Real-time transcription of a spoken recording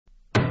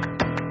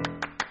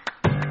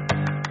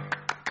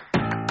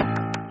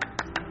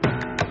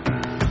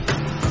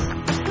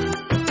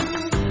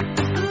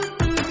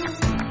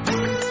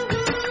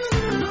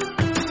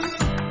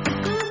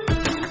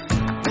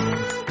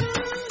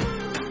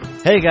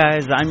Hey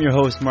guys, I'm your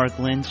host Mark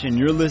Lynch, and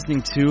you're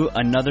listening to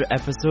another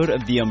episode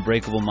of the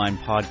Unbreakable Mind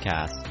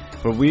podcast,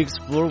 where we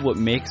explore what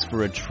makes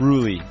for a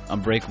truly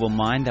unbreakable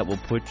mind that will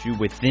put you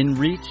within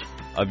reach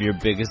of your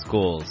biggest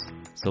goals.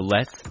 So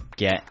let's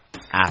get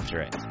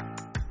after it.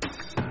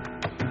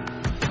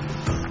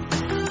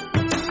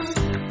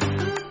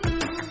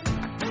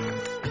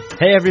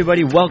 Hey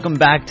everybody, welcome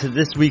back to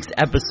this week's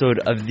episode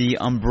of the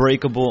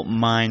Unbreakable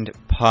Mind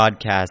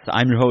podcast.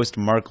 I'm your host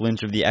Mark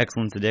Lynch of The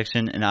Excellence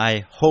Addiction, and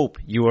I hope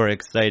you are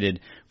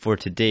excited for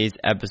today's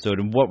episode.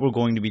 And what we're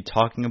going to be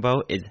talking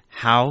about is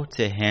how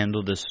to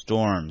handle the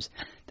storms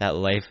that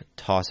life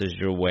tosses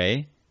your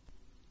way,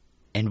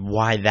 and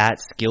why that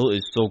skill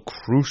is so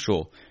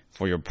crucial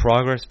for your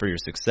progress, for your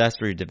success,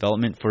 for your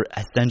development, for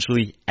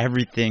essentially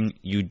everything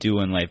you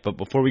do in life. But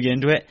before we get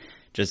into it,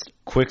 just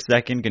quick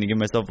second, going to give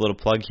myself a little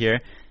plug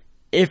here.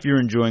 If you're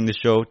enjoying the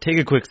show, take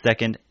a quick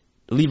second,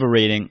 leave a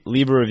rating,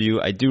 leave a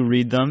review. I do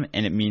read them,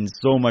 and it means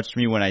so much to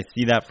me when I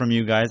see that from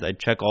you guys. I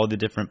check all the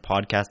different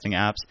podcasting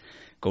apps,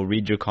 go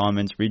read your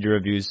comments, read your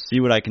reviews, see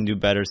what I can do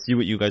better, see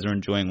what you guys are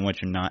enjoying and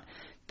what you're not.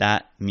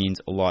 That means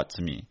a lot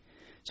to me.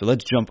 So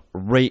let's jump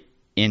right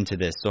into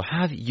this. So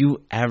have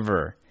you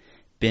ever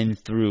been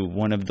through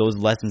one of those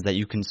lessons that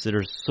you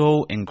consider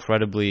so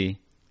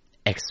incredibly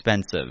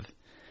expensive?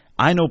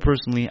 I know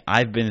personally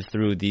I've been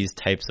through these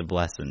types of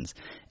lessons.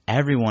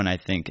 Everyone, I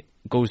think,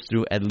 goes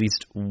through at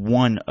least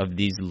one of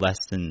these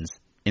lessons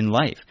in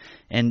life.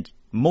 And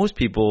most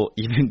people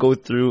even go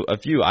through a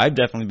few. I've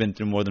definitely been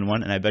through more than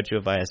one, and I bet you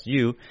if I asked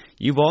you,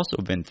 you've also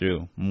been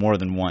through more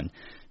than one.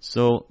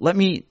 So let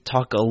me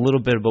talk a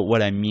little bit about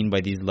what I mean by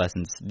these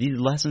lessons. These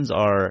lessons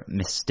are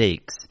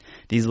mistakes.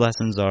 These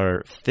lessons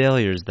are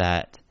failures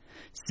that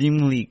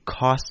seemingly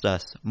cost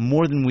us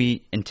more than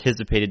we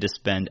anticipated to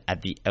spend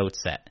at the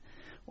outset.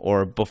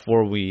 Or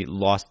before we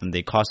lost them,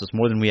 they cost us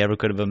more than we ever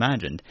could have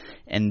imagined.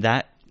 And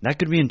that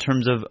could be in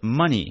terms of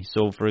money.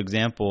 So, for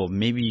example,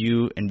 maybe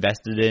you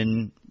invested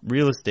in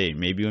real estate.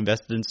 Maybe you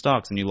invested in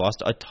stocks and you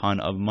lost a ton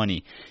of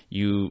money.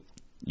 You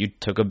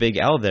took a big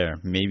L there.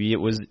 Maybe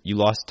it was you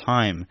lost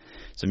time.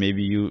 So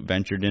maybe you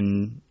ventured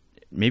in,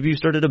 maybe you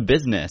started a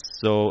business.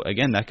 So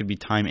again, that could be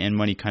time and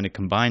money kind of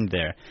combined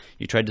there.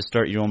 You tried to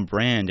start your own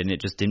brand and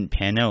it just didn't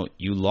pan out.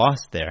 You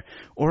lost there.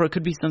 Or it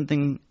could be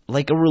something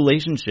like a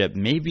relationship.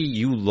 Maybe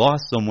you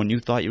lost someone you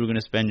thought you were going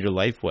to spend your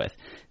life with.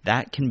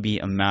 That can be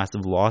a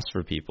massive loss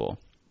for people.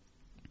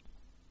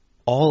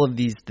 All of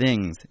these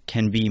things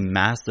can be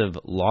massive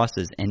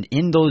losses. And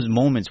in those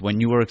moments when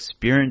you are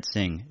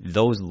experiencing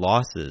those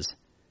losses,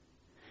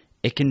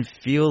 it can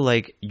feel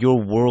like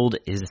your world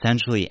is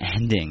essentially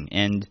ending,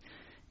 and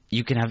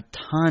you can have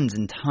tons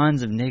and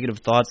tons of negative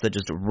thoughts that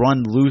just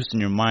run loose in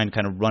your mind,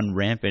 kind of run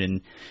rampant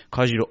and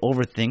cause you to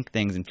overthink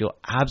things and feel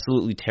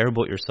absolutely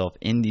terrible at yourself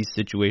in these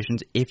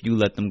situations if you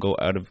let them go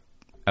out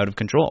of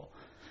control.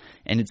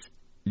 And it's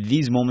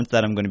these moments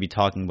that I'm going to be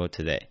talking about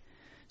today.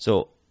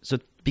 So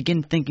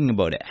begin thinking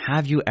about it.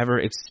 Have you ever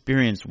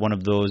experienced one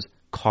of those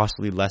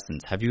costly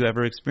lessons? Have you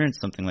ever experienced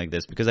something like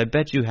this? Because I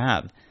bet you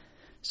have.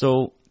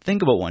 So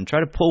think about one. Try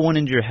to pull one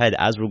into your head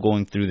as we're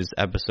going through this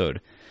episode,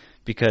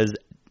 because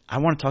I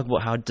want to talk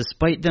about how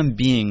despite them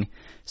being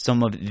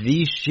some of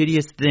the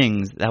shittiest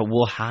things that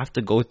we'll have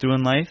to go through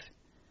in life,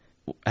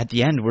 at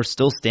the end, we're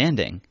still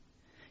standing.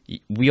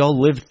 We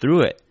all lived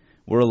through it.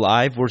 We're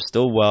alive. We're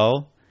still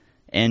well.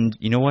 And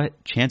you know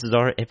what? Chances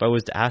are, if I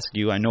was to ask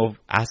you, I know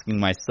asking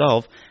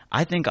myself,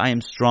 I think I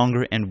am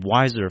stronger and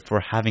wiser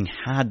for having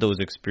had those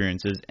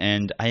experiences,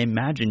 and I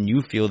imagine you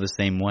feel the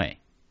same way.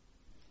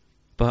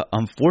 But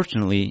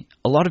unfortunately,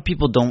 a lot of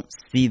people don't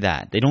see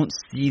that. They don't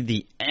see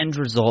the end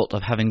result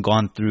of having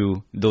gone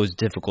through those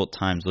difficult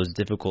times, those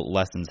difficult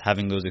lessons,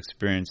 having those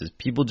experiences.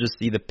 People just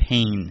see the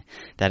pain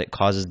that it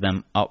causes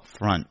them up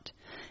front.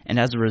 And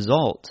as a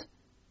result,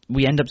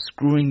 we end up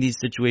screwing these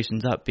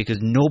situations up because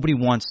nobody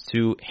wants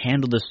to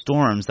handle the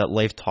storms that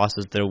life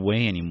tosses their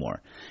way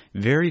anymore.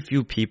 Very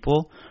few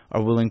people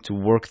are willing to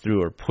work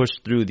through or push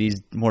through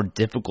these more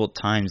difficult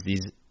times,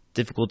 these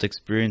difficult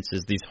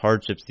experiences, these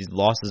hardships, these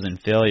losses and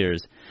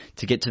failures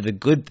to get to the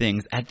good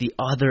things at the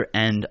other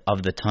end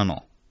of the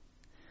tunnel.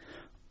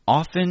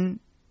 Often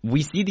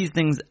we see these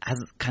things as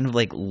kind of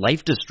like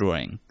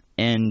life-destroying,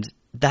 and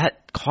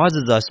that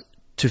causes us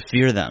to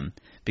fear them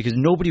because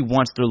nobody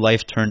wants their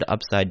life turned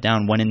upside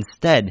down, when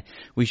instead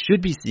we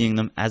should be seeing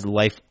them as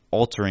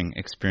life-altering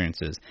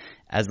experiences,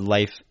 as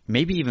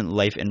maybe even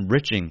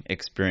life-enriching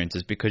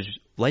experiences, because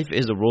life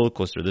is a roller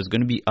coaster. There's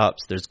going to be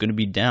ups, there's going to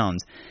be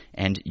downs,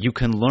 and you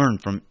can learn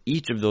from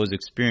each of those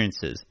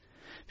experiences.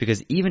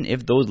 Because even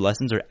if those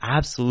lessons are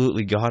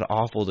absolutely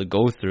god-awful to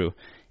go through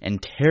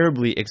and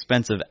terribly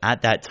expensive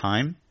at that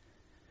time,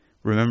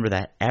 remember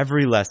that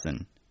every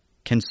lesson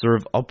can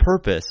serve a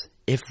purpose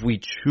if we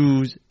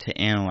choose to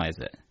analyze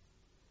it.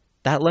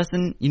 That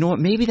lesson, you know what,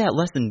 maybe that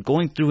lesson,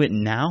 going through it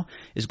now,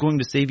 is going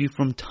to save you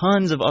from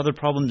tons of other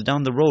problems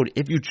down the road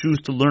if you choose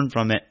to learn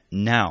from it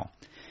now.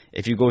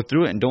 If you go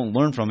through it and don't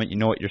learn from it, you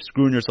know what, you're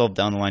screwing yourself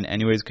down the line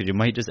anyways, because you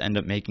might just end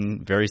up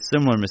making very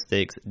similar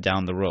mistakes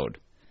down the road.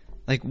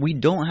 Like, we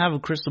don't have a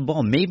crystal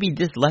ball. Maybe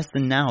this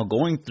lesson now,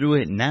 going through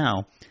it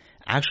now,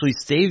 actually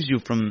saves you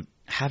from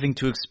having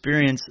to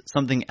experience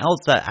something else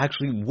that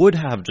actually would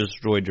have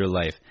destroyed your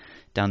life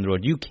down the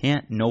road. You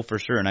can't know for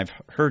sure. And I've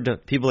heard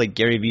people like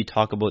Gary Vee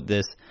talk about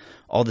this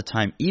all the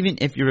time. Even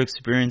if you're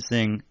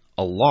experiencing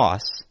a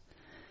loss,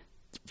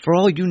 for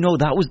all you know,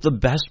 that was the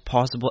best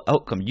possible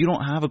outcome. You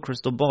don't have a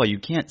crystal ball. You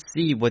can't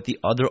see what the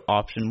other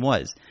option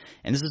was.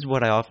 And this is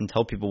what I often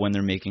tell people when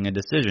they're making a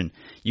decision.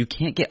 You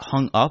can't get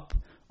hung up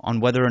on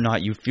whether or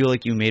not you feel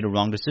like you made a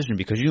wrong decision,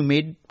 because you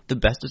made the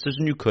best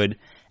decision you could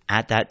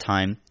at that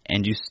time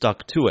and you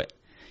stuck to it.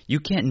 You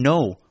can't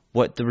know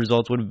what the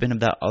results would have been of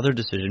that other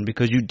decision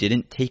because you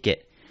didn't take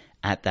it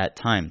at that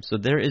time. So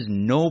there is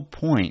no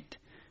point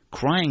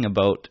crying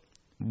about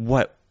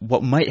what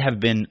might have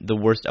been the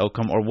worst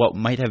outcome or what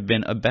might have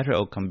been a better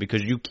outcome,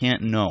 because you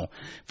can't know.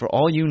 For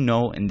all you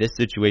know, in this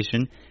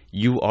situation,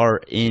 you are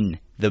in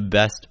the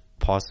best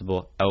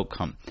possible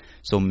outcome.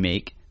 So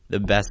make the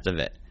best of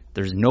it.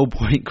 There's no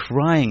point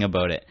crying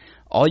about it.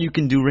 All you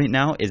can do right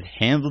now is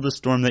handle the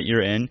storm that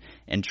you're in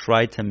and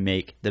try to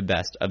make the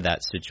best of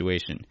that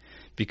situation.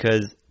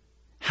 Because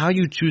how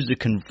you choose to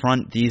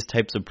confront these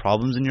types of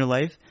problems in your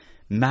life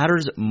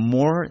matters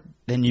more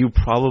than you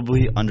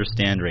probably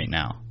understand right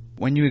now.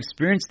 When you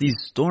experience these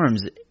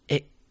storms,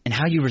 and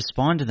how you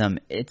respond to them,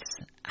 it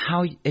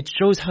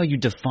shows how you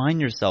define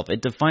yourself.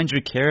 It defines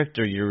your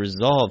character, your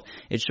resolve.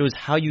 It shows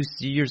how you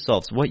see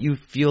yourselves, what you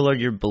feel are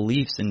your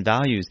beliefs and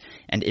values.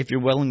 And if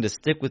you're willing to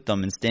stick with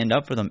them and stand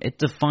up for them, it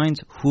defines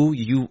who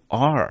you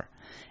are.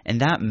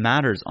 And that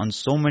matters on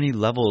so many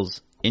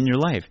levels in your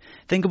life.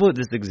 Think about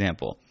this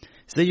example.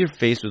 Say you're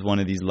faced with one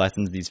of these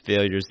lessons, these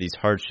failures, these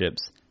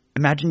hardships.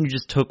 Imagine you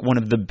just took one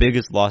of the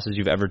biggest losses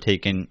you've ever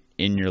taken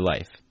in your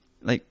life.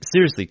 Like,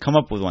 seriously, come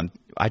up with one.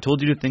 I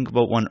told you to think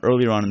about one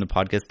earlier on in the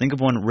podcast. Think of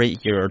one right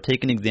here, or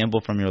take an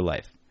example from your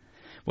life.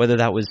 Whether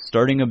that was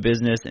starting a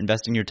business,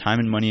 investing your time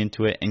and money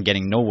into it and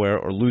getting nowhere,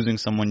 or losing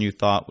someone you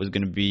thought was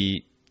going to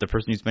be the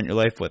person you spent your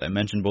life with. I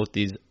mentioned both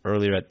these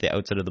earlier at the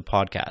outset of the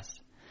podcast.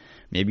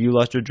 Maybe you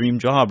lost your dream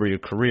job or your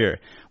career.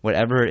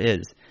 Whatever it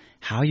is,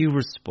 how you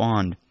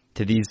respond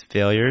to these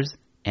failures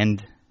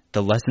and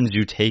the lessons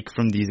you take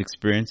from these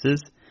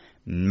experiences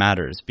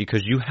matters,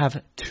 because you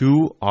have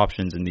two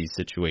options in these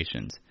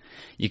situations.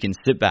 You can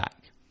sit back.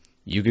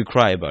 You could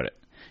cry about it.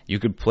 You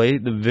could play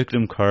the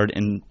victim card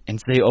and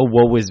say, oh,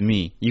 woe is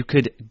me. You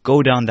could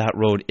go down that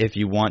road if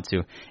you want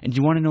to. And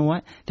you want to know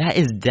what? That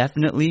is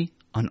definitely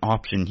an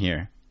option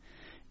here.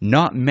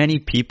 Not many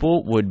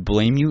people would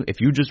blame you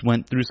if you just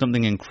went through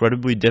something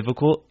incredibly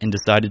difficult and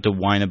decided to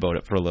whine about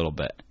it for a little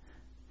bit.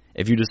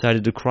 If you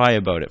decided to cry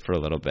about it for a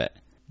little bit.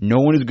 No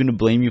one is going to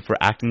blame you for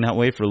acting that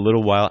way for a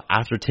little while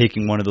after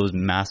taking one of those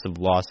massive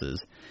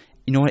losses.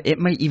 You know what? It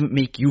might even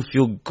make you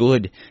feel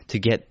good to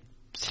get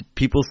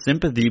people's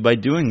sympathy by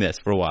doing this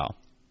for a while.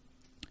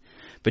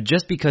 But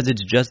just because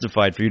it's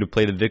justified for you to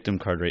play the victim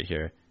card right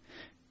here,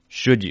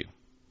 should you?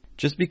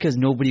 Just because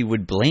nobody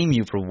would blame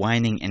you for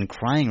whining and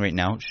crying right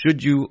now,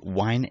 should you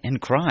whine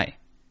and cry?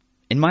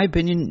 In my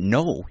opinion,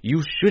 no,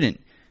 you shouldn't.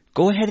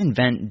 Go ahead and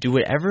vent. Do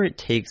whatever it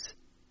takes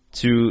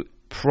to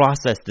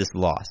process this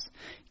loss.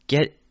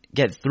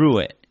 Get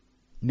through it.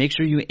 Make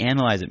sure you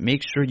analyze it.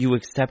 Make sure you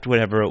accept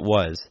whatever it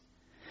was.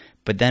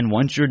 But then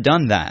once you're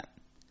done that,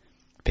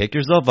 pick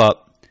yourself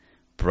up,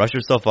 brush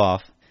yourself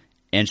off,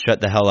 and shut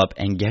the hell up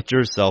and get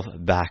yourself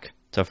back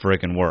to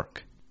frickin'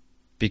 work.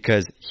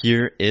 Because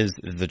here is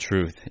the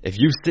truth. If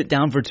you sit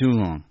down for too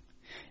long,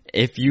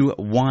 if you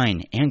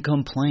whine and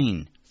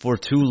complain for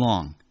too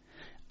long,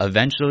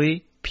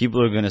 eventually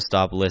people are going to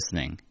stop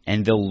listening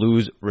and they'll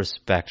lose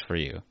respect for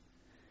you.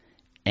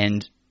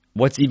 And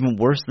what's even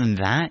worse than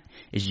that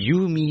is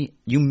you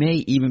may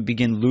even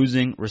begin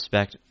losing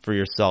respect for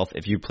yourself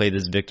if you play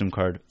this victim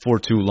card for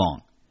too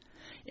long.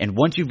 And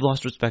once you've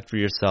lost respect for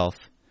yourself,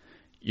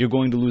 you're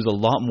going to lose a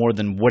lot more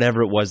than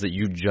whatever it was that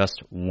you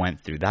just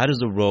went through. That is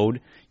a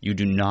road you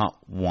do not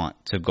want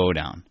to go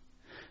down.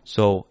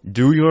 So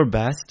do your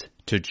best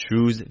to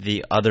choose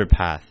the other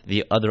path,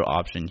 the other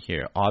option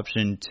here.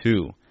 Option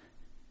 2,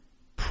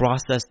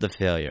 process the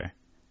failure,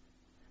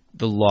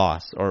 the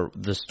loss, or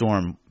the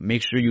storm.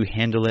 Make sure you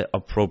handle it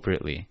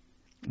appropriately.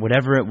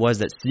 Whatever it was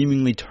that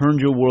seemingly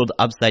turned your world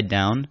upside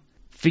down,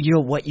 figure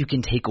out what you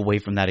can take away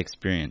from that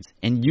experience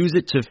and use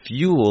it to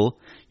fuel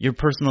your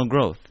personal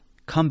growth.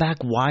 Come back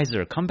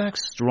wiser, come back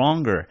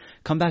stronger,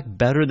 come back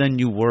better than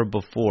you were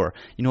before.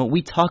 You know,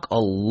 we talk a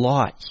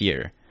lot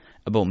here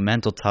about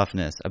mental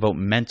toughness, about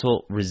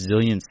mental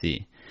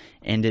resiliency.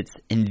 And it's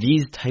in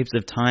these types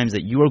of times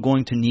that you are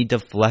going to need to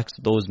flex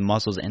those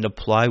muscles and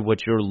apply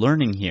what you're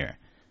learning here.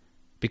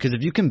 Because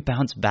if you can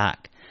bounce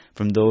back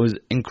from those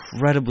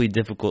incredibly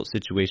difficult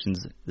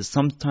situations,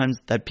 sometimes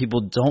that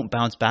people don't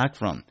bounce back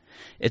from,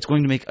 it's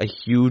going to make a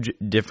huge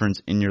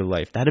difference in your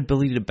life. That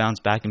ability to bounce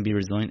back and be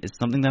resilient is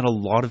something that a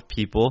lot of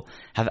people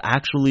have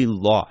actually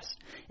lost.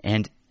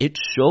 And it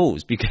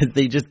shows because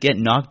they just get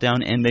knocked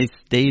down and they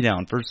stay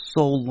down for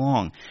so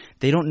long.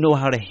 They don't know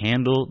how to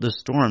handle the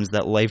storms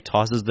that life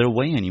tosses their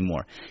way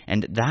anymore.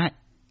 And that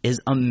is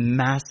a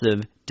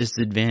massive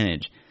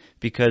disadvantage,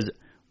 because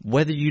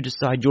whether you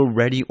decide you're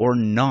ready or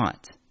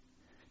not,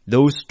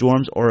 those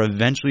storms are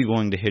eventually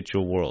going to hit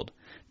your world.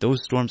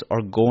 Those storms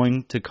are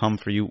going to come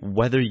for you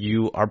whether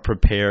you are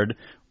prepared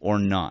or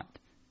not.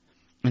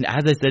 And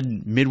as I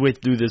said midway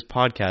through this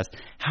podcast,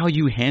 how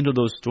you handle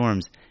those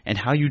storms and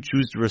how you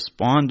choose to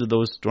respond to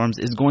those storms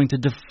is going to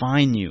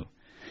define you.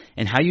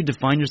 And how you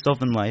define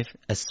yourself in life,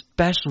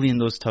 especially in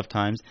those tough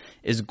times,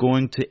 is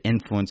going to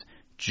influence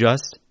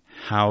just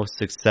how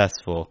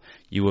successful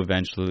you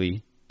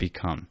eventually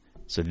become.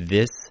 So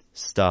this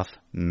stuff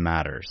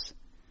matters.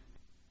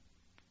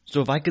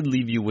 So if I could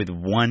leave you with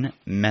one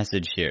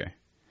message here,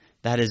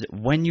 that is,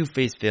 when you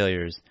face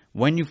failures,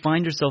 when you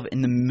find yourself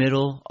in the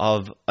middle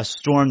of a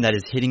storm that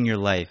is hitting your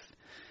life,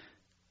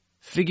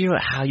 figure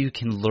out how you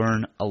can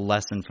learn a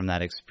lesson from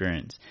that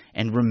experience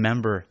and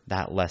remember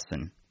that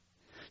lesson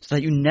so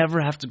that you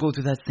never have to go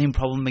through that same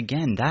problem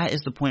again. That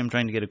is the point I'm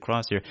trying to get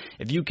across here.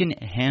 If you can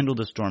handle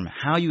the storm,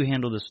 how you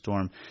handle the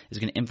storm is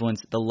going to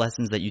influence the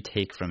lessons that you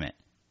take from it.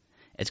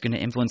 It's going to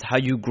influence how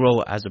you grow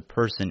as a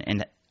person,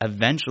 and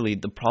eventually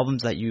the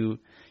problems that you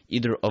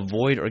either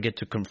avoid or get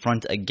to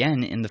confront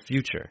again in the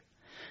future.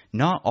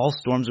 Not all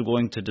storms are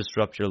going to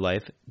disrupt your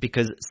life,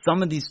 because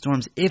some of these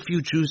storms, if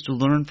you choose to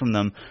learn from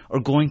them, are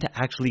going to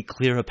actually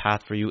clear a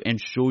path for you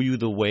and show you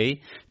the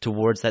way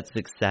towards that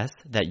success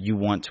that you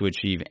want to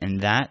achieve.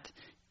 And that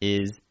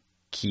is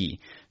key.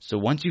 So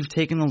once you've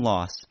taken the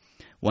loss,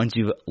 once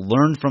you've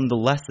learned from the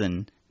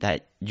lesson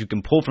that you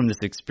can pull from this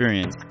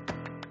experience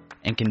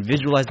and can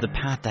visualize the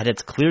path that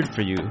it's cleared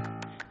for you,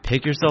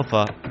 pick yourself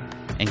up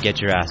and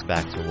get your ass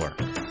back to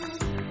work.